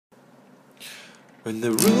when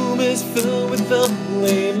the room is filled with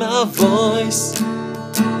only my voice.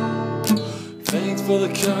 Thanks for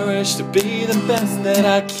the courage to be the best that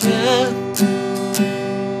I can.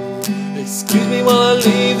 Excuse me while I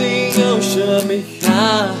leave the ocean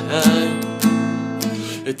behind.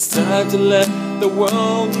 It's time to let the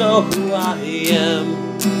world know who I am.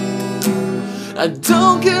 I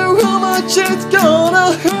don't care how much it's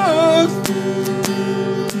gonna hurt.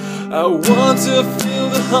 I want to feel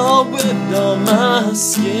the heart wind on my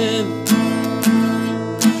skin.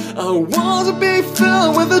 I want to be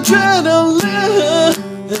filled with adrenaline.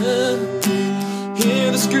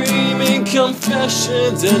 Hear the screaming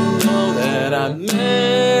confessions and know that I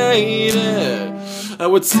made it. I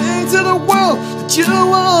would sing to the world that you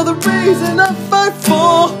are the reason I fight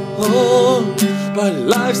for. By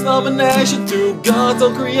life's nomination through God's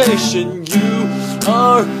own creation, you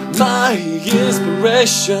are my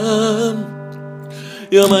inspiration.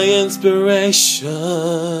 You're my inspiration.